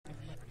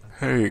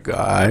Hey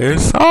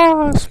guys,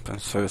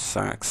 Spencer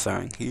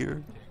Sang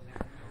here,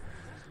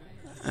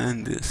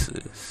 and this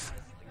is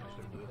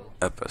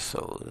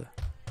episode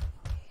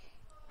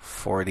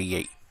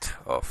 48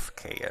 of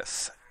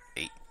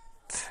KS8.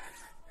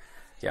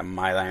 Yeah,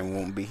 my line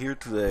won't be here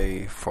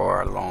today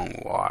for a long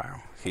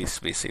while. He's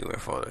busy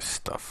with other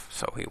stuff,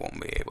 so he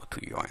won't be able to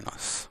join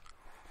us.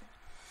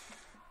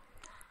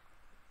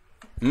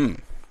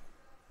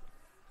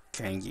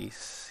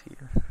 Kenji's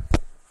here.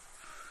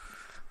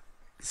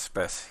 It's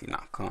best he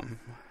not come.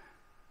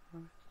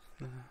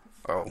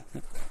 Oh.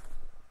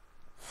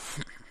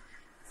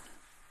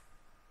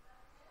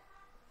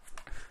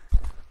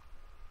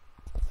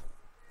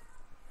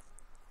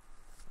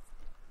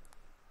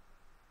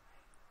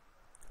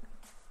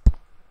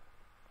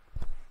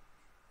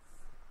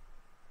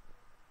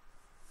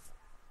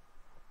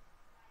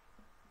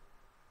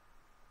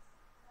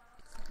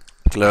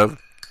 Club,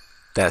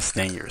 that's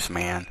dangerous,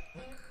 man.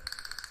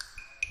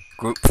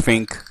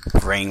 Groupthink,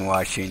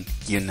 brainwashing,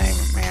 you name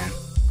it, man.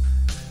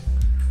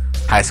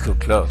 High school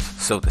clubs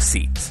sow the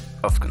seeds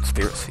of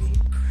conspiracy.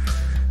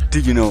 Do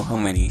you know how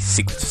many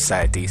secret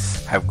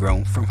societies have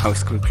grown from high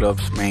school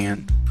clubs,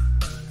 man?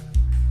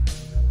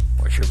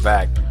 Watch your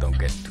back, don't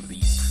get too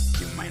deep.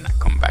 You might not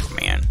come back,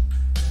 man.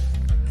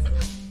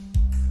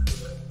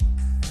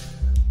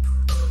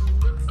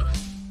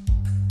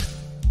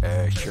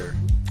 Sure.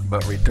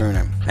 But return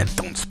them and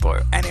don't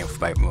spoil any of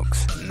my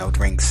books. No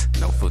drinks,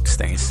 no food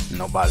stains,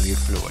 no bodily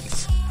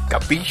fluids.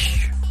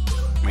 Capiche?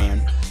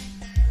 Man.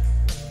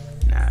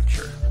 Nah,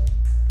 sure.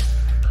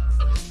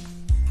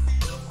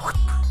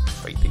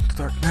 Fade into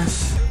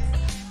darkness.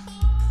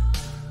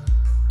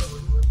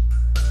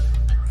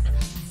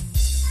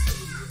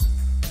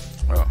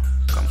 Oh,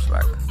 comes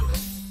back.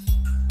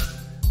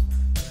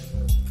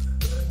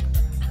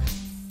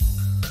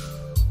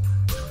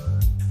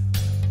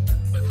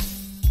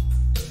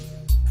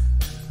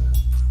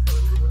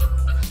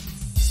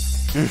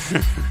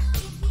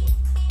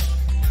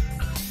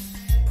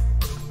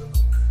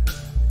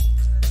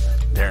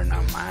 They're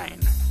not mine.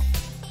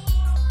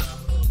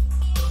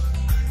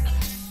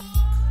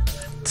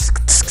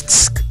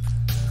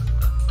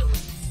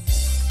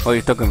 What are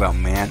you talking about,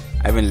 man?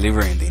 I've been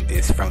liberating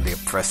this from the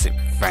oppressive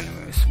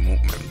feminist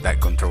movement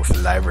that controls the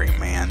library,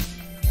 man.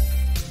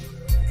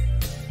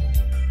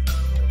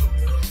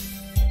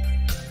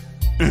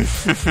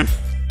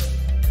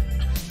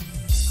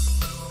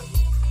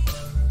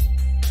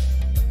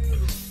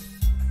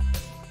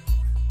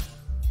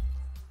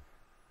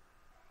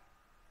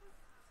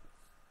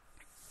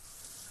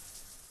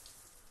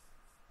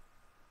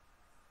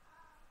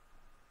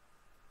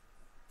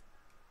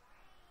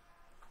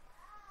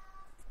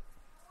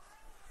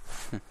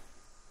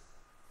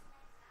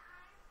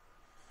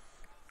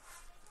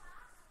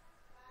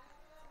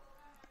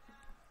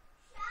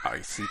 I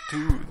see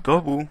two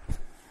double.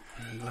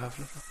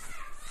 Lovely.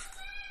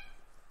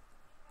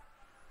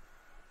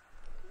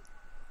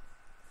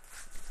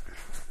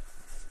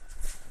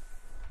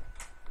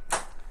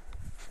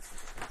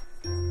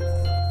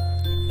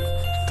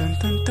 Dun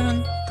dun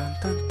dun dun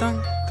dun dun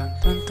dun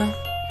dun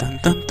dun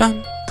dun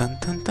dun dun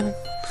dun dun.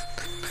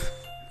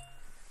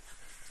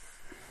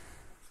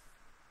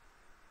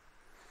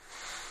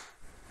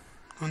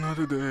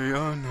 Another day,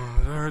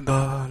 another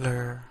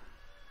dollar.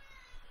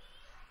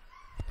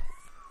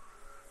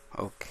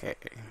 Okay.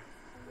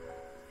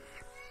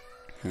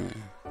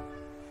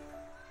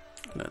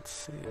 Let's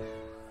see.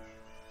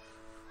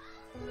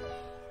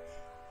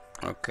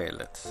 Okay,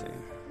 let's see.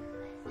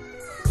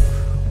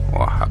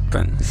 What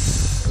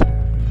happens?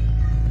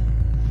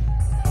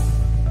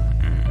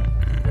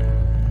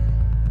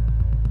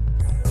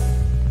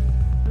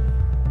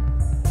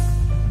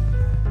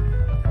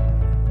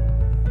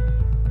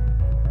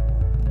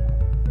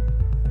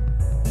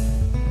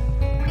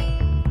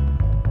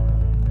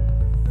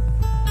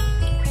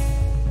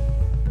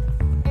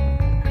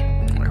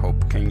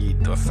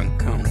 Doesn't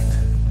count.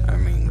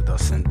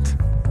 Doesn't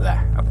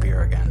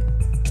appear again.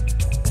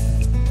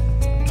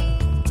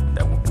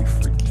 That would be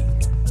freaky.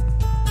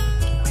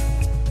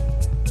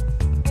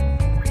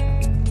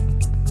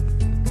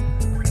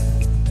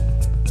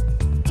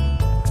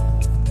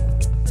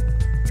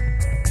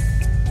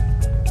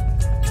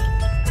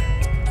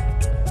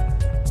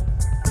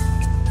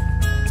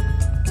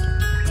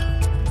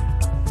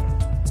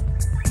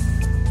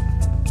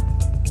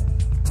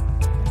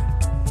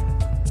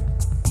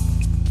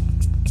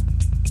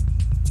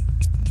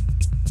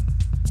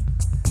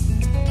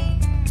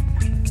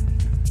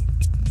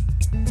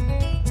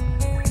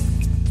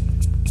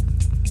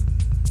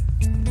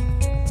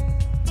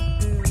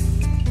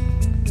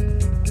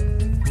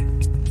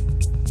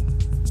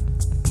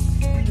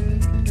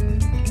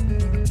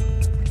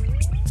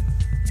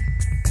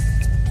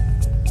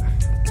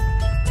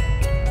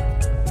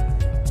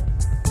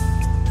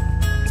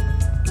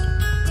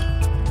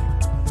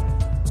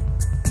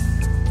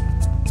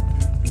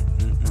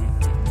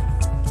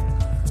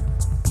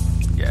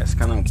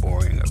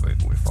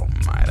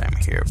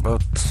 here,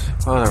 but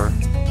whatever.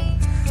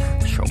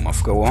 Show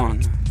must go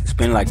on. It's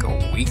been like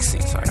a week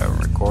since I haven't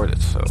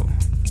recorded, so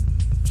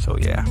So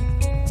yeah.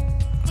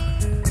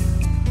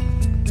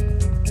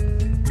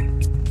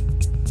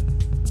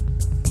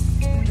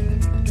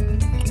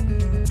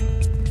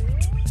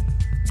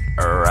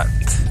 Alright,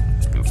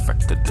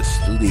 infected the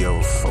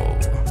studio full.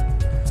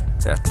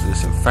 To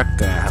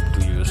disinfect it, I have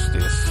to use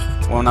this.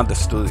 Well, not the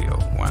studio.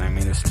 When I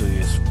mean the studio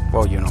is,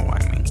 well, you know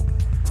what I mean.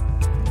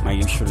 My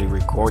usually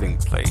recording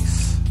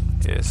place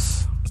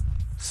is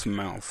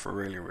smells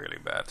really, really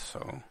bad.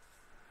 So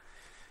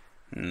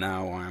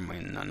now I'm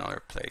in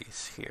another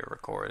place here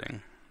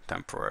recording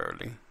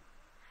temporarily.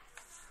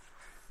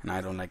 And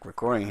I don't like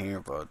recording here,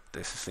 but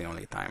this is the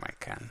only time I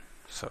can.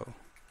 So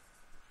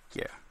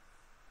yeah.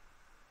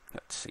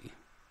 Let's see.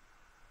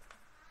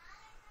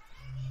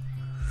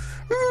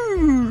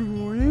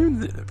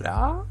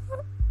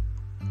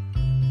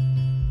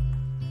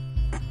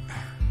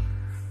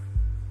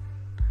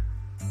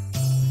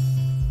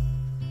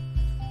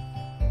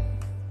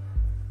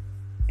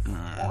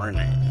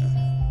 Morning.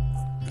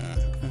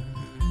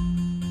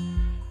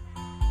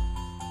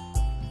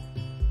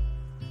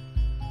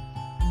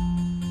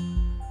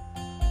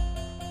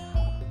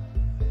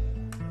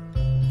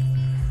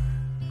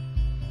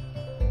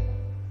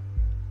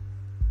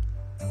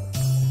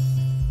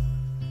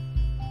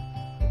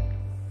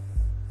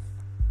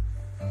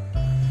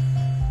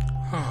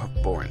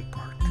 Boring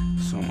part.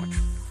 So much.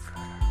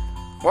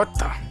 What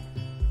the?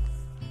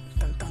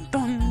 Dun dun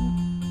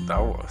dun.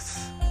 That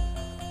was.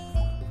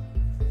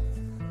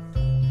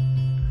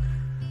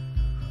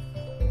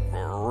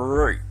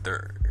 Right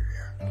there.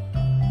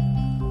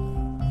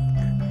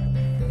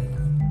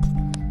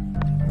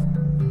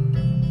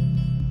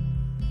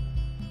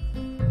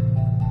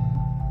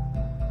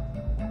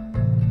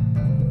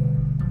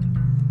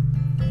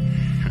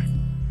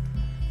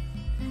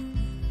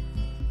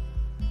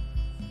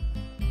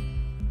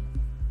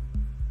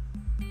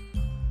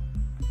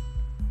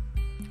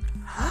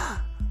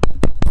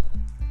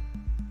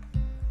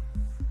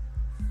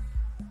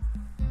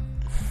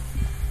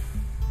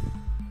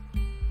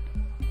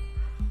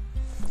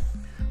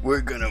 We're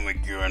gonna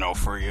make you an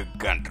offer you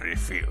can't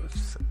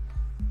refuse.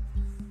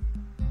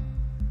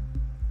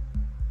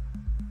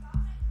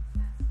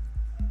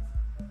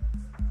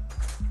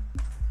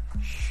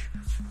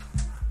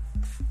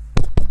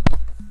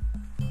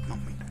 No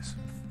mires.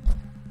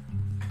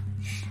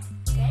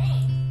 ¿Qué?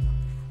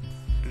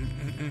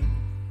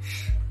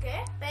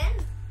 ¿Qué? Ven.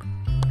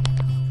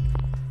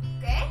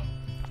 ¿Qué?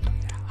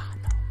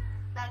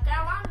 ¿Está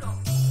grabando?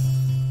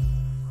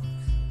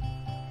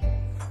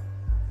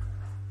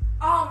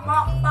 Oh,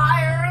 my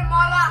fire and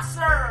my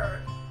laser!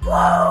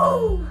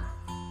 Whoa!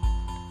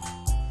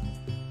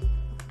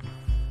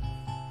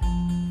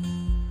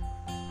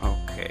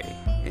 Okay,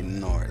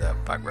 ignore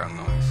that background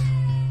noise.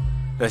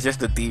 That's just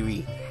the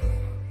TV.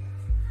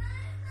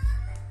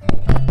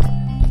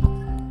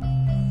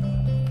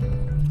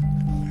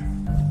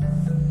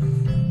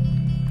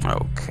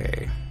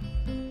 Okay.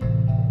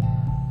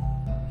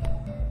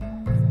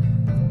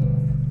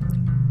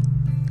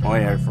 Oh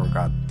yeah, I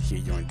forgot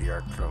he joined the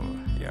art club.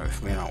 Yeah,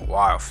 it's been a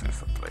while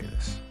since I played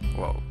this.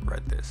 Well,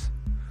 read this.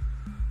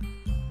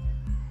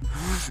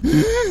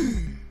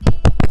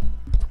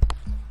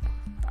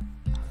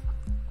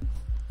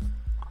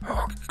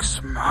 Oh,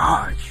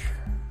 smash.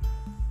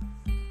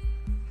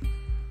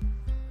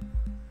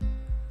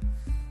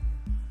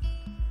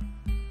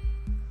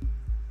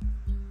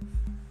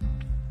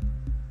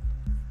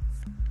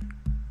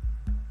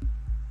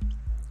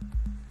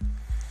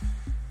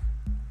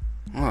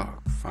 Oh,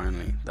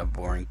 finally, the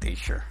boring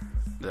teacher.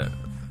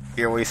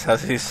 He always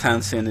has his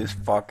hands in his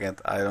pocket.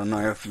 I don't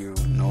know if you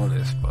know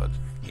this, but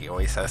he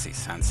always has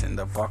his hands in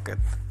the pocket.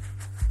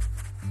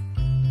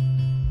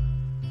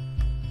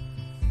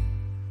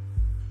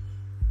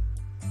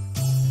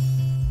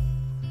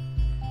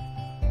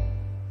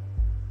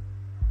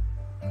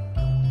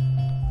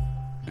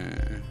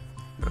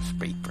 There's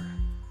paper.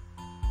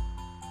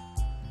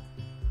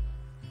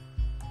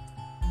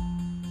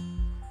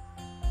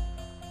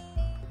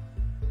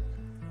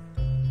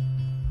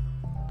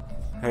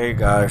 Hey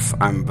guys,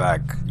 I'm back.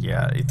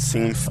 Yeah, it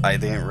seems I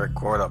didn't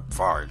record a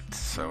part,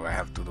 so I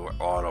have to do it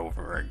all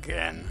over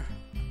again.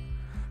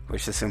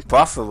 Which is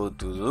impossible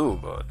to do,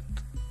 but,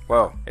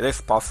 well, it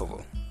is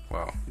possible.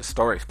 Well, the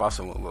story is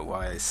possible, but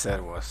what I said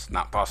was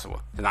not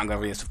possible. It's not gonna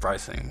be a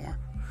surprise anymore.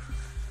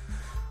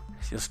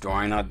 It's just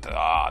drawing a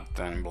dot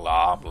and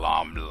blah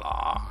blah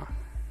blah.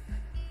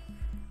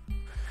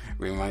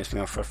 Reminds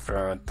me of a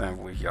favorite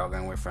time with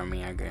jogging with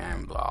me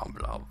again, blah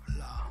blah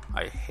blah.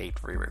 I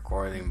hate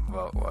re-recording,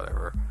 but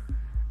whatever.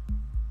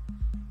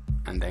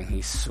 And then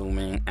he's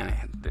zooming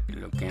and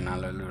looking a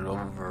little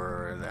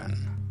over,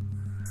 then.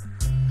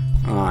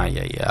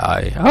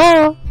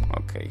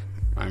 Okay,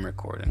 I'm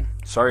recording.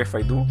 Sorry if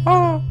I do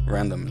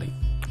randomly.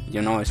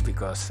 You know it's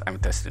because I'm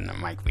testing the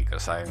mic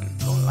because I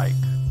don't like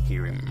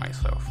hearing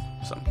myself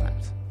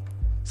sometimes.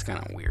 It's kind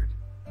of weird.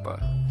 But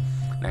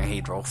then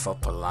he drove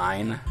up a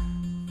line,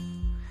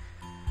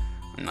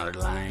 another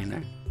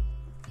line.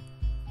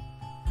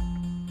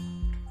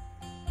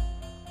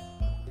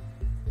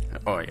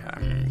 Oh yeah,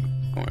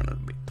 I'm going a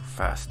bit too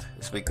fast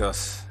is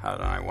because I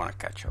don't know, I want to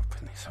catch up,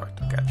 and it's hard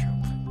to catch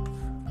up.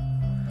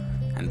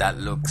 And that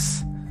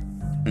looks,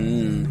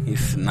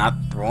 he's not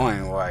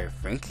throwing what I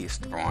think he's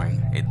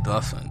throwing. It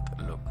doesn't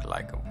look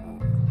like a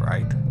boot,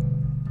 right?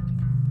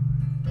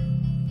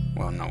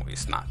 Well, no,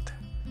 it's not.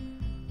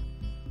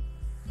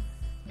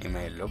 It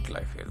may look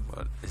like it,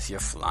 but it's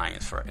just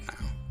lines right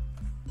now.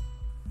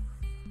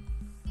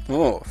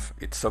 Oh,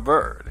 it's a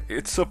bird.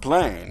 It's a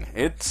plane.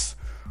 It's...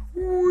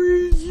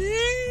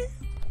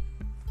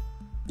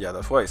 Yeah,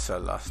 that's what I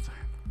said last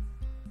time.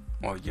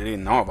 Well, you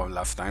didn't know about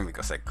last time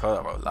because I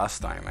cut about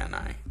last time and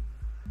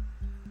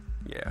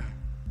yeah.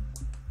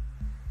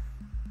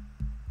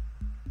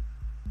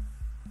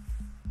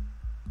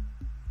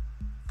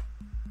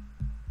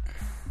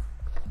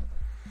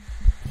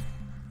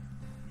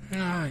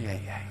 Oh,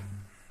 yeah.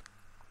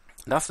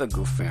 That's the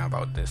good thing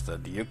about this,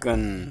 that you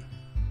can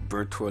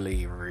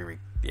virtually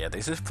yeah,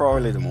 this is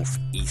probably the most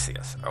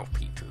easiest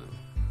LP to do.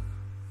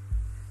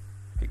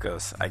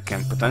 Because I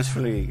can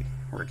potentially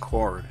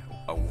record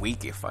a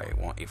week if I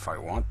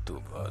want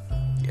to, but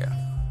yeah.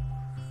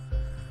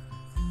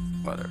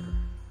 Whatever.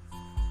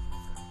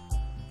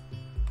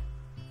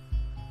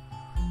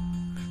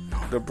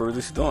 Now the bird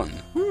is done.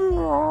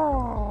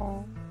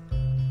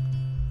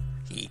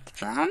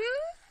 Hik-chan?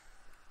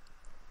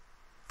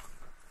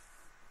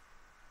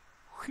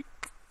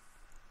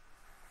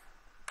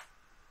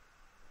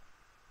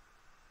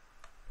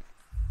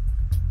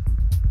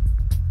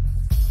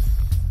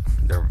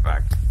 They're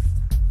back.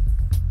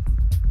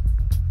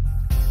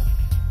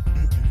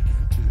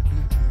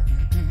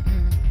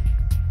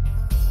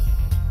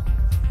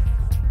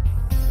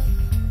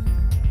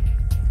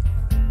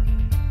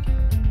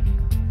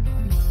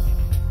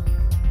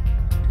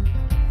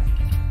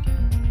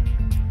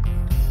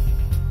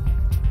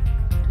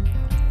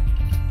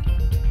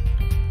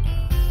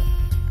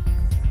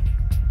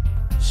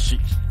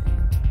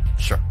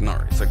 Chuck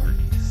Norris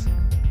agrees.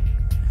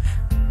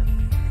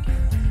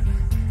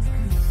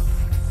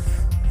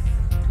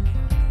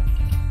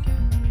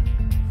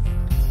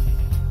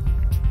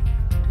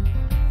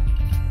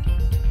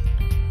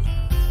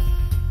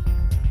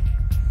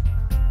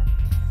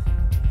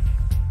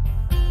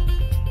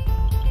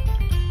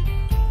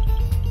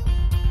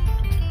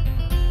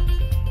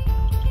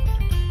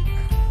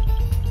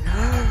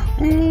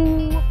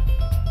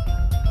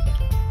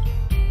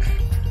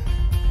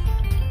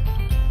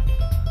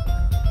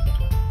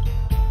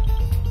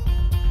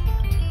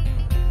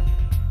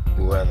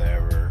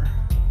 Whatever.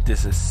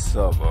 This is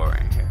so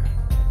boring here.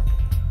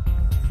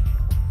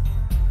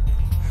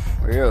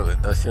 Really,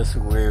 that's just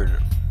weird.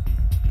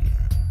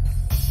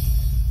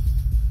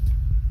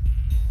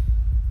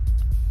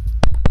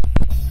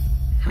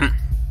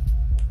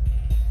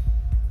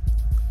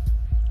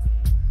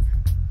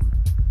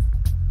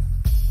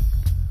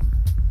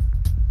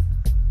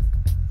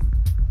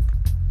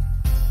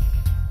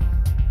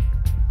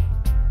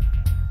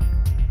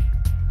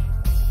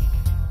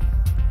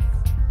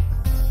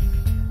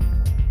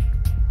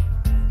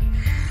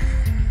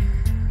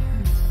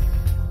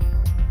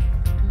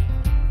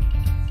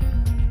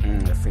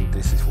 I think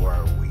this is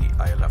where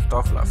I left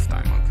off last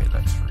time. Okay,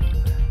 let's read.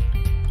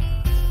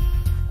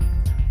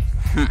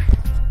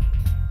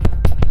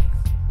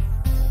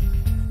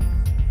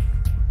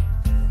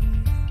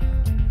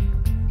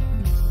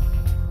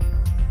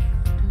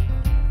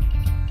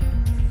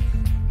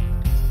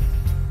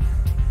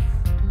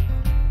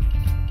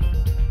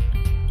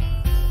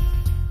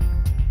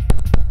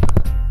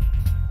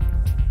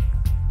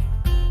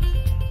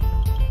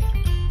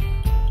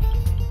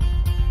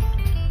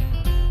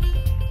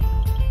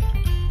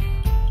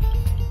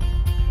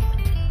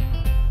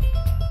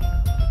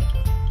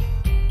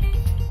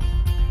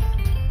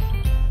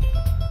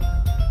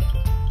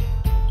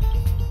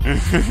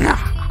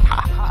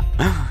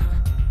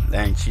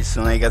 Then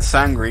Shizune gets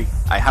angry.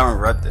 I haven't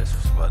read this,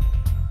 but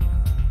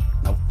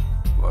nope.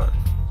 But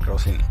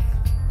crossing.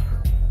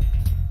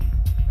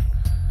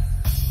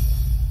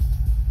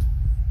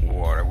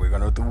 What are we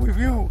gonna do with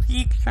you,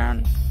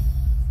 Hik-chan?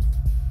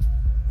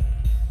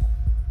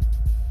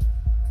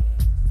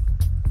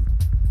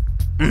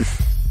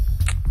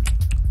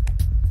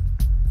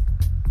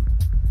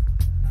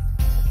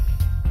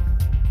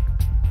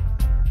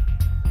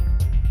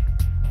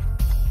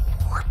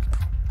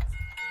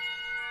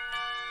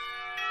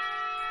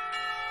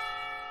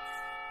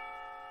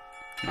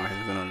 Now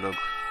he's gonna look.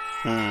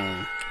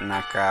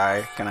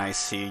 Nakai, can I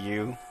see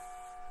you?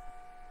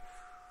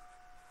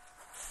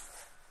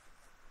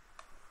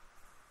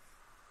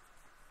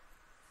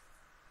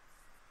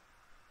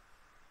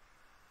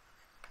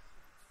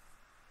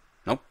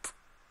 Nope.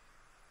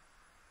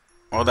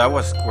 Oh, that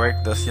was quick.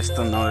 That's just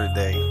another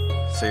day.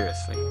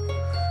 Seriously.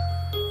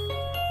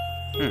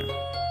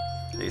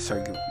 They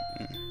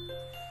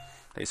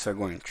start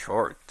going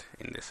short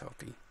in this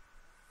LP.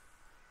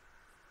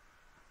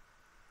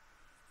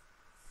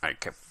 I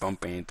kept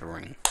bumping into the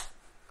ring.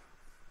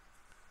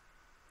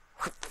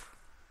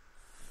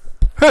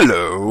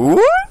 Hello?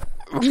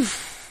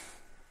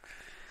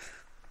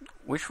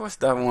 Which was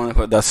that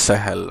one that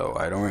said hello?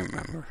 I don't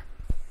remember.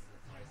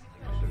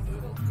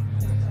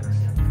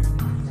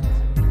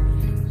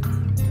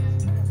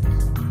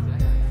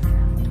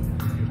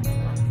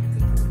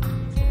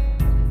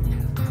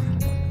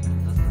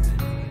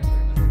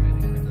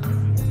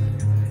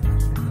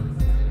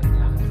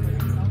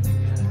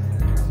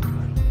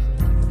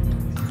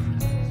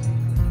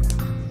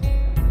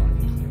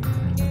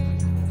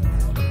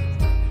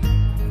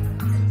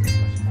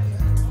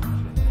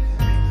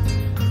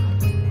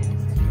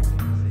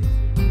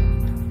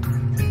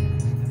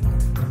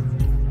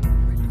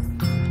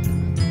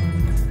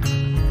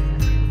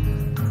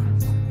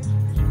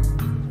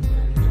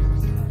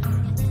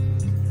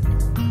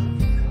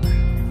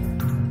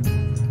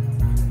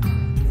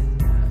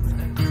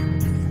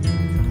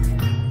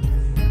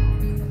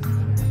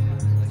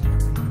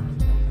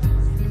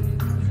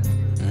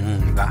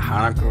 that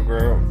Hanako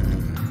girl,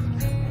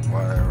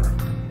 whatever.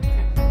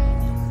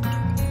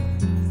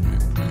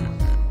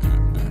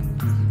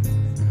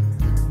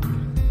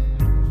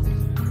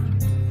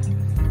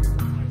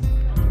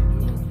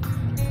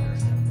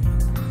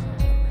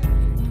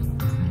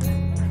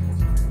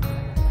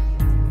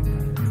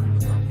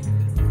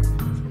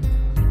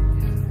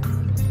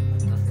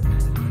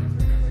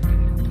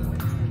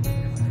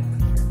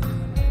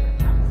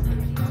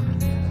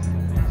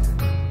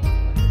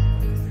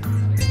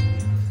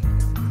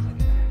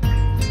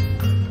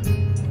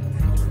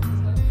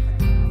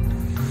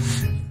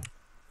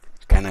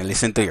 Can I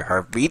listen to your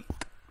heartbeat?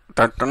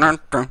 Dun, dun, dun,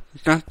 dun,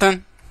 dun,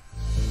 dun.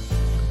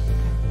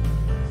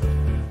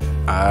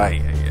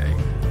 Ay, ay, ay.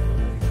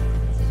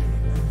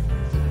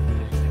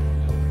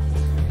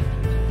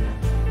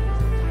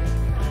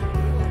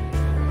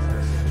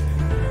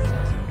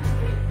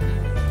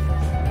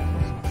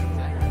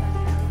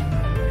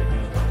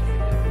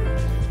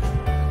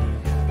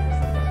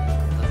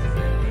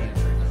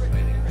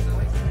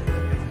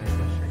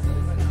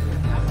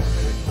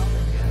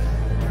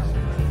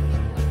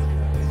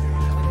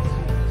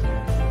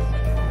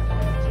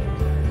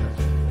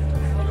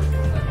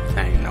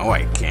 I know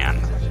I can,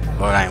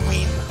 but I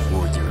mean,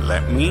 would you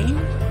let me?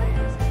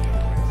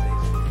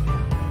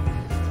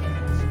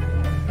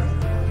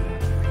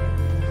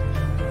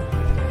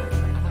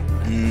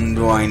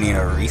 Do I need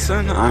a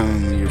reason?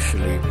 I'm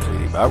usually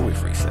pretty bad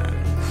with reasons.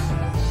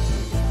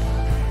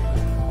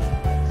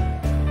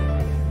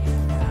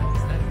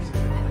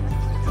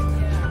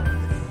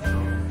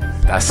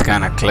 That's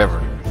kinda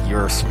clever.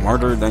 You're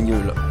smarter than you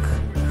look.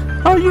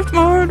 Are you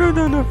smarter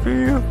than a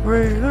fifth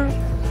grader?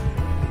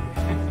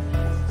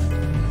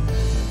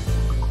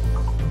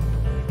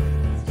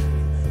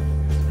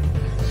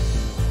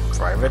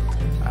 Private?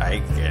 I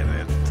get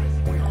it.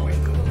 Wink,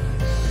 wink.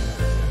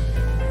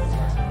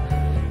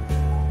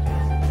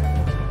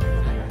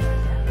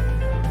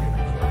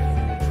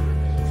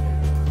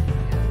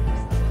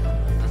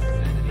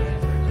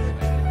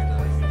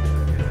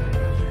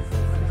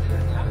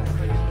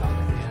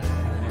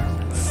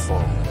 So,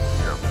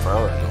 you're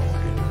paranoid.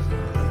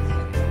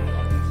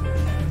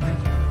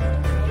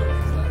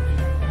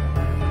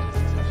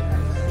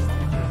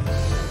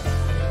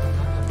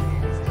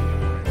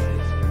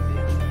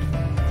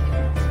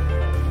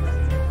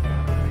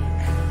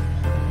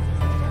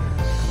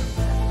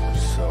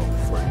 So,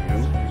 for you,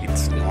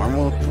 it's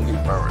normal to be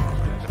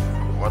paranoid.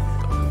 What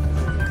the?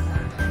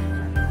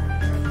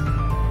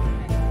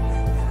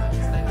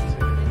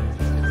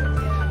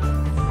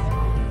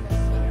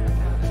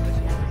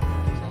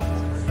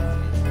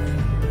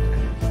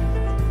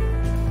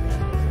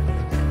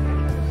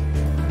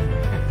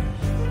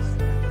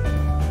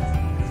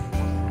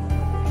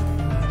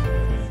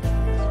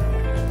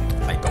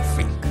 I don't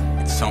think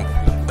it's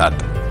something that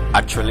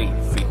actually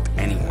fit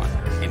anyone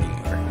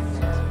anywhere.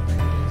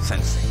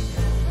 Sensei.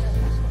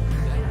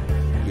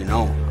 You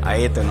know, I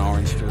ate an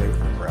orange today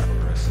for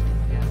breakfast.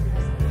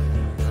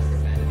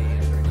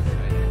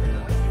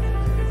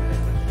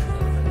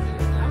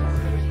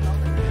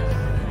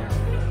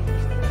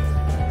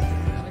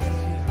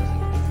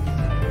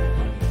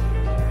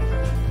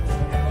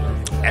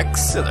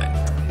 Excellent.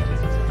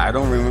 I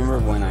don't remember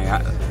when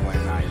I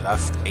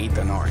last ate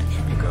an orange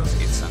because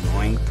it's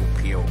annoying to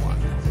peel one.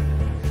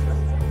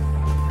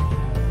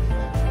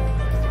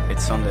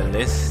 It's on the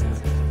list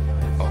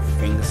of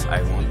things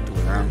I want to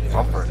learn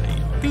properly.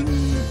 Ding!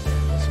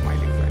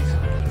 Smiley face.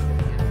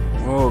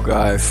 Oh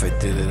guys, I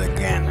did it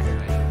again.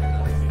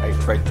 I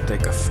tried to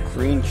take a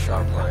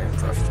screenshot but I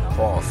pressed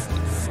pause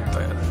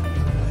instead.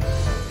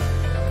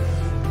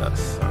 That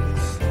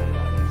sucks.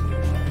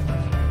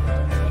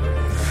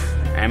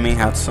 Emmy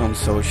had some,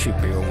 so she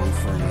peeled one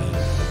for me.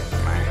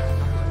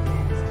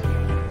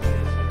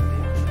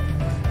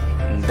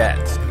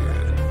 That's good.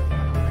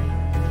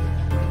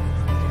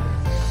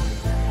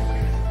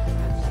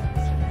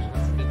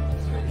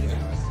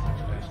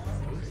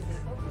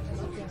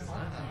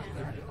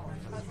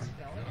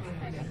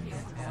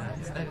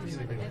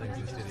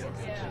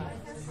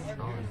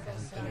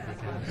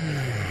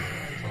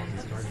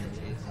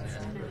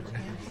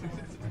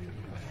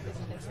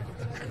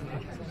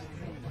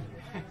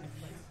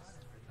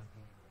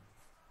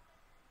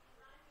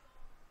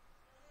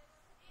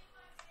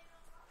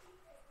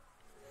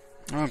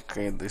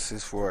 Okay, this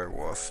is where I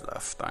was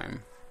last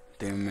time.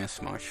 Didn't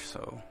miss much,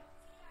 so.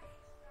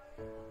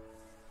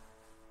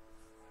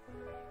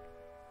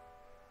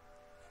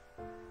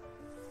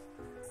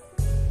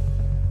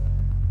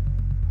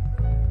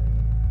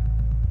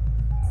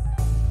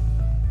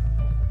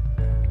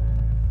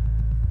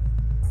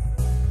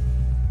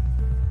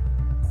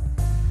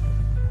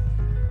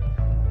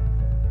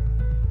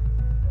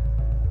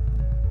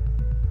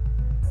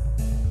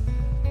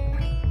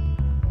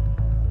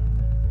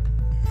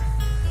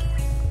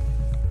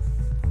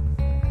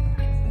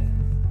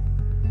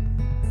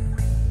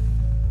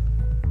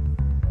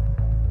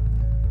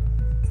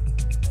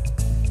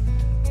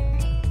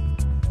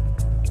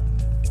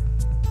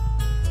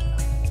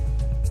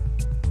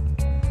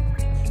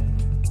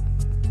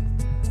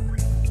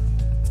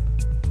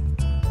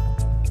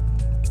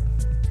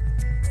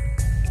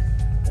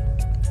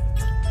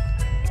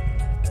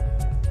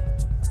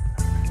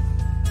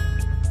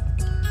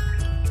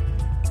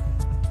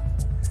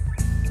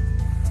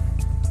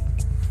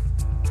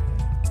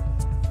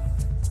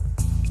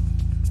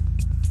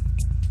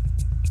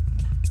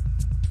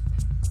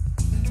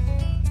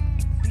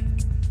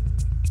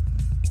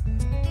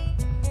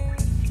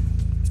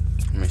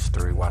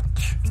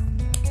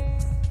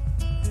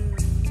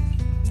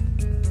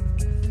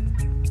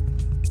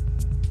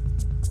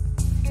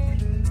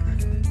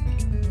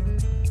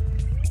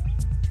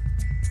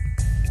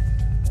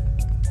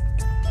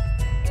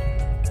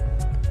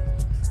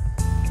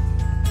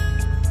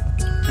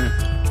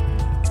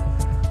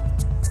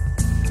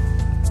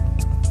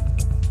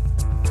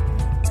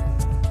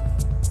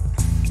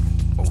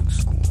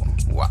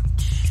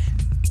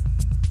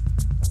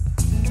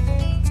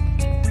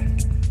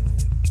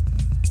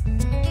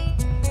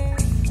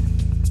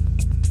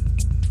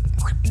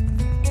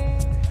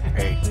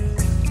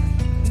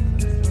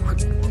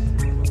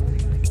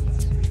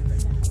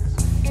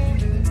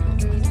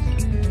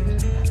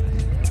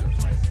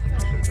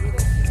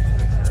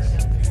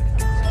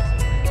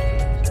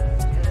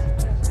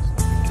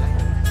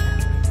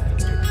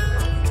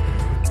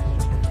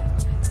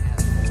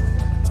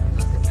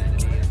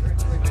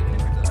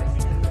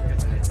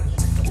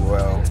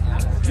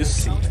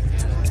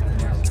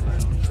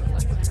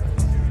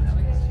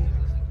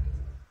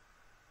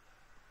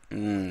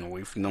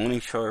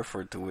 each other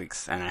for 2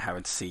 weeks and I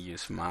haven't seen you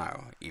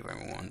smile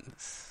even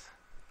once.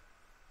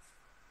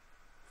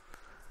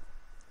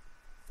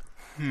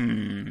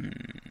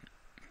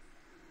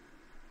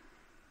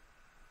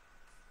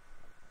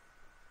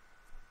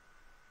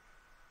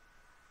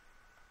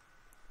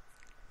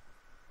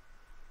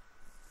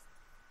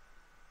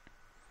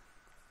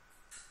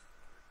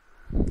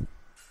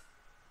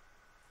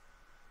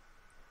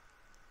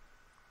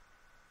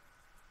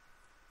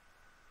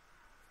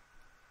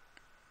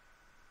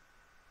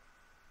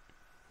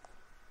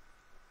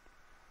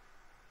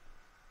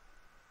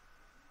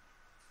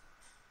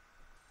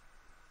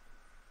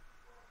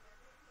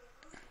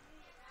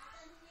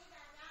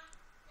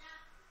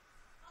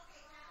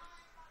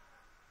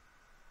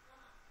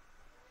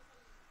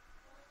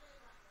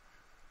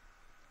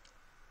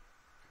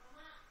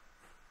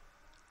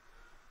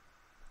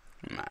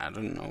 I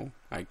don't know.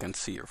 I can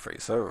see your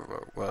face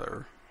everywhere.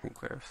 Whether who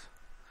cares?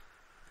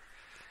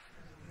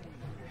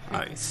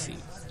 I see.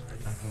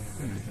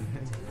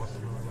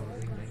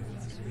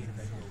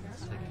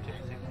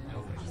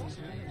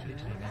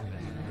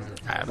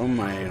 I don't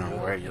mind in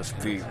a way, just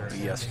be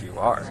as you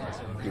are.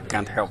 You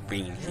can't help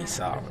being his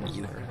out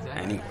either,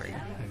 anyway.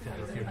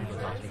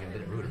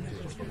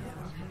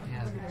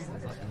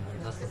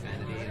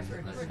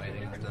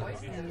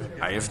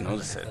 I just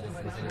noticed it,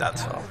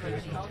 that's all.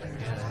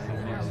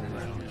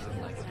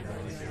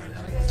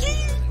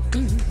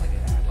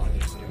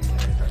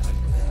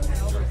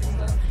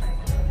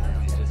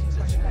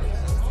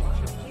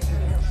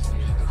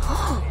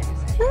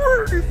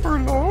 Ready for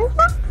lunch?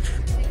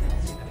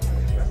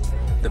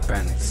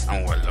 Depends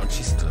on what lunch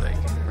is today.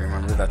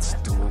 Remember that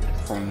stew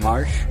from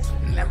March?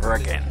 Never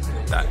again.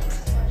 That.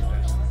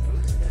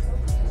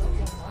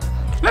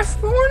 Let's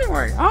go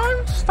anyway.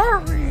 I'm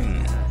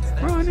starving.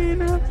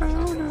 Running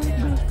around at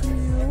the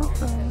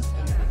field.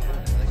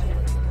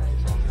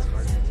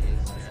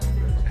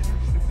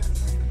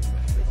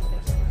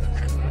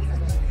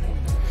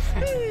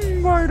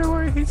 By the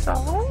way, he's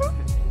out.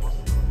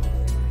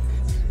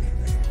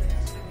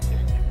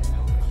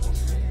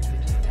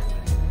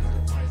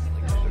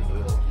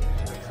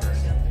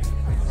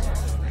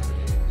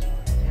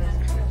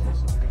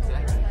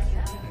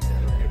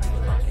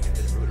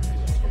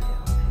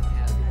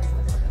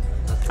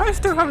 I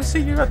still haven't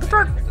seen you at the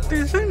track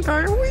this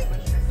entire week.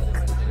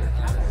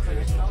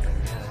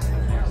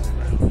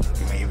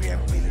 Maybe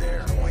I've been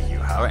there when you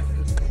haven't.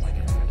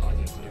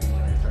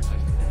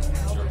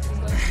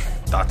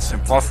 That's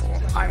impossible.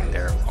 I'm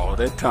there all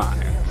the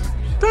time.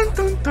 Dun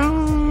dun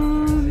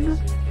dun.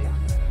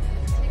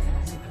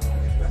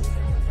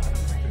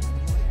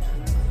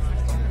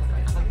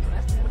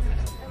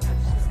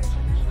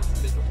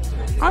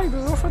 I go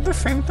off at the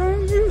same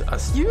time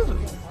as you do.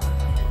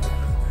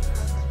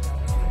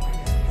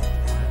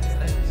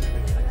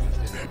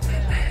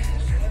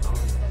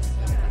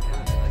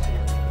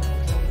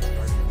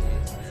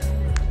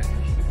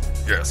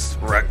 Yes,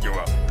 rack you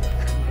up.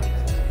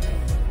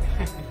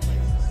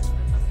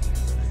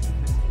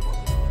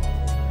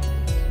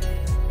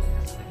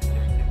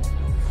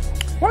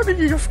 Why did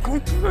you just go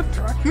to the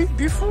track meet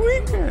this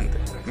weekend?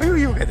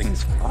 Maybe you'll get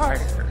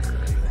inspired.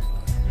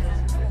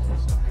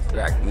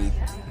 Track meet.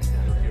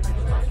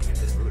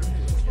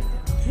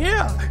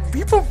 Yeah,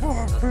 people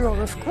from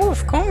the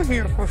schools come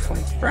here for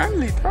some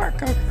friendly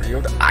track and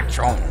field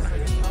action.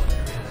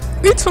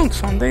 It's on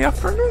Sunday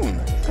afternoon.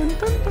 Dun,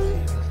 dun,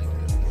 dun.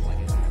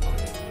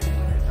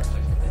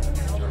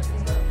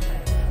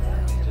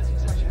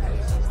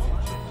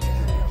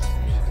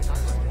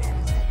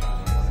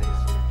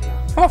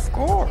 Of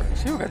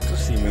course, you get to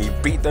see me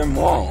beat them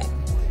all.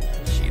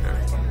 Cheater.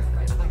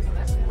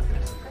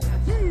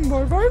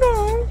 Bye bye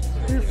now.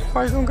 If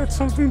I don't get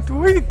something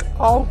to eat,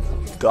 I'll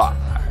die.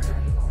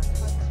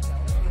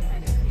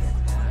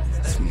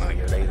 Smell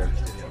you later.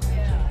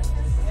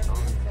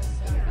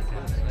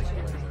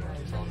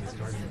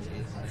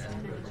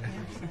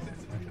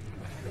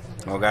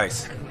 Oh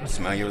guys,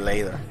 smell you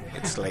later.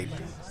 It's late.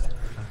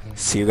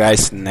 See you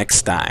guys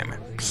next time.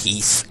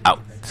 Peace out,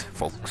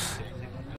 folks.